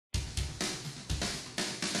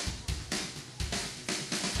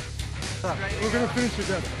We're going to finish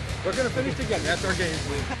together. We're going to finish together. That's our game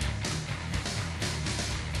plan.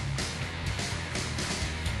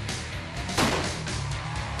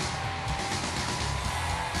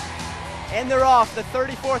 And they're off, the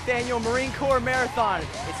 34th Annual Marine Corps Marathon.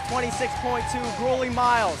 It's 26.2 grueling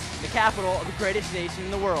miles, the capital of the greatest nation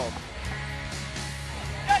in the world.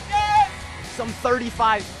 Some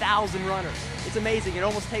 35,000 runners. It's amazing. It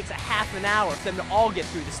almost takes a half an hour for them to all get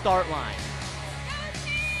through the start line.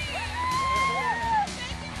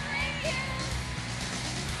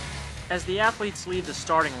 As the athletes leave the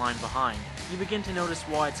starting line behind, you begin to notice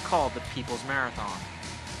why it's called the People's Marathon.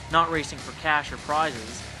 Not racing for cash or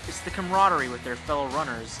prizes, it's the camaraderie with their fellow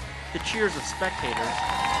runners, the cheers of spectators,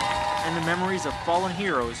 and the memories of fallen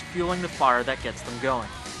heroes fueling the fire that gets them going.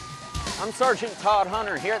 I'm Sergeant Todd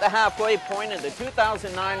Hunter here at the halfway point of the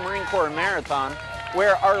 2009 Marine Corps Marathon,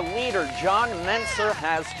 where our leader, John Mentzer,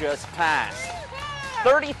 has just passed.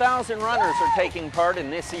 30,000 runners are taking part in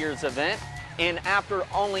this year's event, and after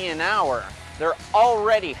only an hour, they're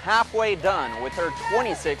already halfway done with their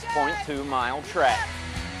 26.2-mile trek.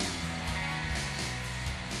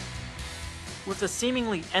 With a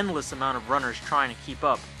seemingly endless amount of runners trying to keep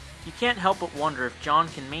up, you can't help but wonder if John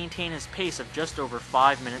can maintain his pace of just over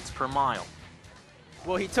 5 minutes per mile.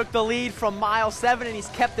 Well, he took the lead from mile 7 and he's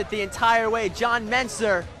kept it the entire way. John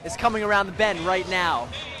Mentzer is coming around the bend right now.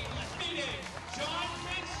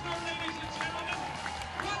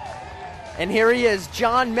 And here he is,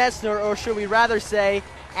 John Messner, or should we rather say,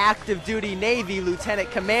 active duty Navy Lieutenant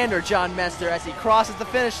Commander John Messner, as he crosses the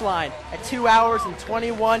finish line at 2 hours and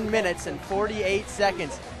 21 minutes and 48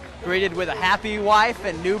 seconds. Greeted with a happy wife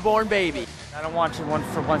and newborn baby. I don't want to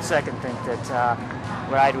for one second think that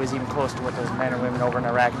what I do is even close to what those men and women over in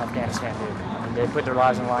Iraq and Afghanistan do. I mean, they put their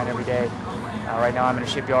lives on the line every day. Right now I'm in a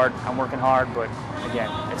shipyard, I'm working hard, but again,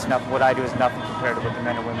 it's enough. What I do is nothing compared to what the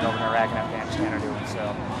men and women over in Iraq and Afghanistan are doing. So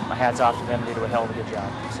my hat's off to them, they do a hell of a good job.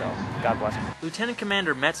 So God bless them. Lieutenant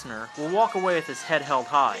Commander Messner will walk away with his head held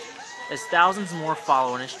high, as thousands more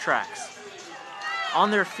follow in his tracks.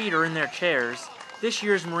 On their feet or in their chairs, this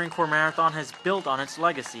year's Marine Corps Marathon has built on its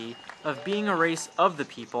legacy of being a race of the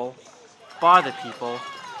people, by the people,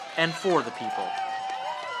 and for the people.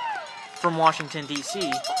 From Washington,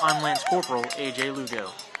 D.C., I'm Lance Corporal A.J.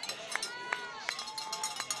 Lugo.